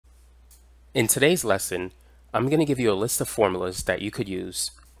In today's lesson, I'm going to give you a list of formulas that you could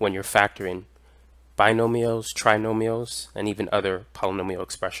use when you're factoring binomials, trinomials, and even other polynomial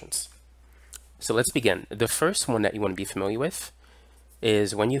expressions. So let's begin. The first one that you want to be familiar with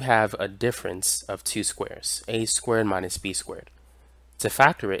is when you have a difference of two squares, a squared minus b squared. To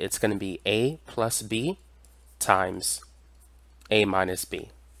factor it, it's going to be a plus b times a minus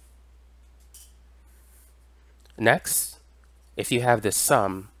b. Next, if you have the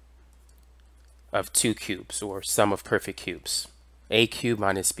sum of two cubes, or sum of perfect cubes, a cubed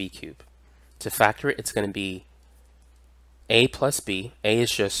minus b cubed. To factor it, it's going to be a plus b. A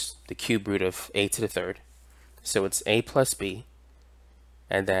is just the cube root of a to the third. So it's a plus b,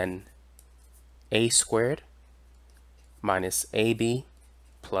 and then a squared minus ab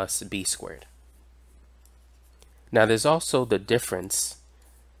plus b squared. Now there's also the difference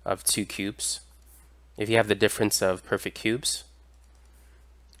of two cubes. If you have the difference of perfect cubes,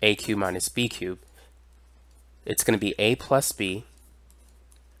 a cubed minus b cubed, it's going to be a plus b,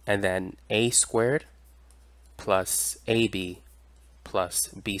 and then a squared plus ab plus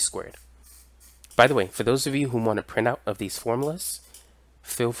b squared. By the way, for those of you who want a printout of these formulas,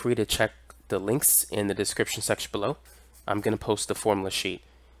 feel free to check the links in the description section below. I'm going to post the formula sheet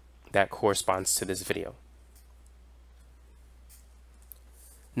that corresponds to this video.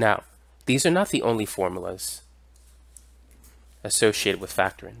 Now, these are not the only formulas associated with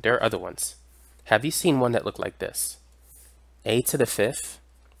factoring. There are other ones. Have you seen one that looked like this? A to the fifth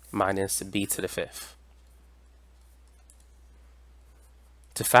minus b to the fifth.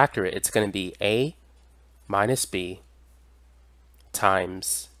 To factor it, it's going to be a minus b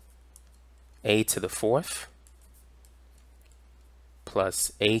times a to the fourth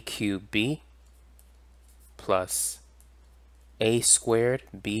plus a cubed b plus a squared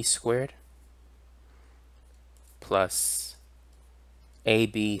b squared plus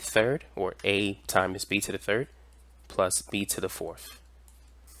ab third, or a times b to the third, plus b to the fourth.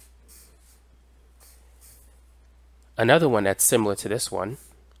 Another one that's similar to this one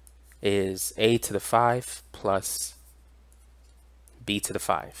is a to the 5 plus b to the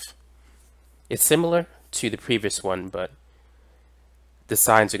 5. It's similar to the previous one, but the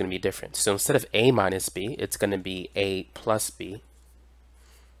signs are going to be different. So instead of a minus b, it's going to be a plus b.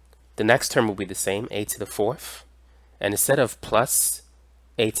 The next term will be the same, a to the fourth. And instead of plus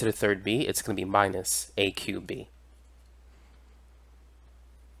a to the third b, it's going to be minus a cubed b.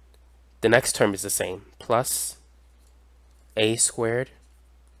 The next term is the same, plus a squared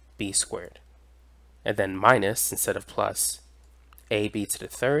b squared. And then minus, instead of plus, ab to the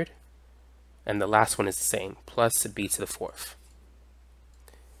third. And the last one is the same, plus b to the fourth.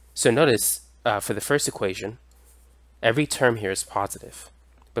 So notice for the first equation, every term here is positive.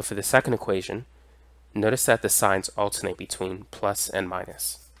 But for the second equation, notice that the signs alternate between plus and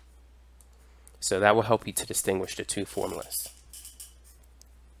minus. So that will help you to distinguish the two formulas.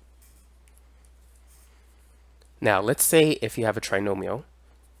 Now let's say if you have a trinomial,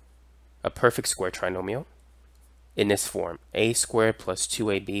 a perfect square trinomial, in this form, a squared plus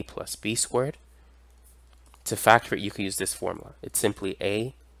 2ab plus b squared. To factor it, you can use this formula. It's simply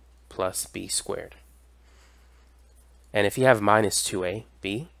a plus b squared. And if you have minus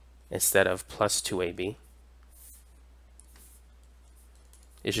 2ab instead of plus 2ab,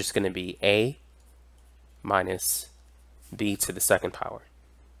 it's just going to be a minus b to the second power.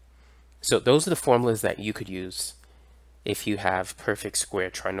 So those are the formulas that you could use if you have perfect square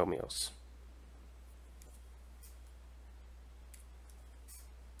trinomials.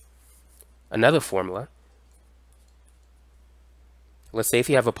 Another formula, let's say if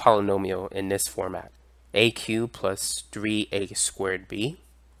you have a polynomial in this format, a cubed plus 3a squared b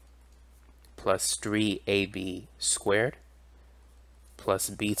plus 3ab squared plus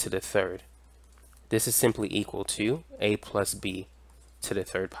b to the third. This is simply equal to a plus b to the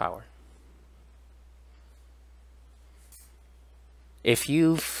third power. If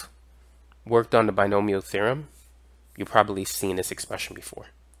you've worked on the binomial theorem, you've probably seen this expression before.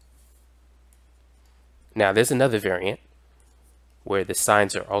 Now there's another variant where the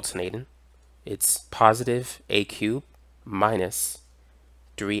signs are alternating. It's positive a cubed minus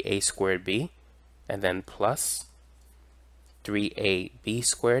 3a squared b, and then plus 3ab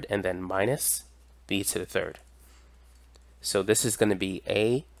squared, and then minus b to the third. So this is going to be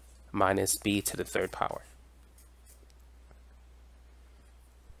a minus b to the third power.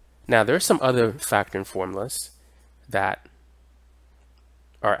 Now there are some other factoring formulas that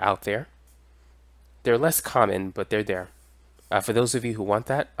are out there. They're less common, but they're there. For those of you who want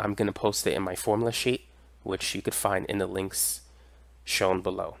that, I'm going to post it in my formula sheet, which you could find in the links shown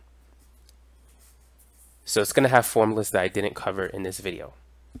below. So it's going to have formulas that I didn't cover in this video.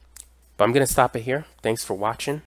 But I'm going to stop it here. Thanks for watching.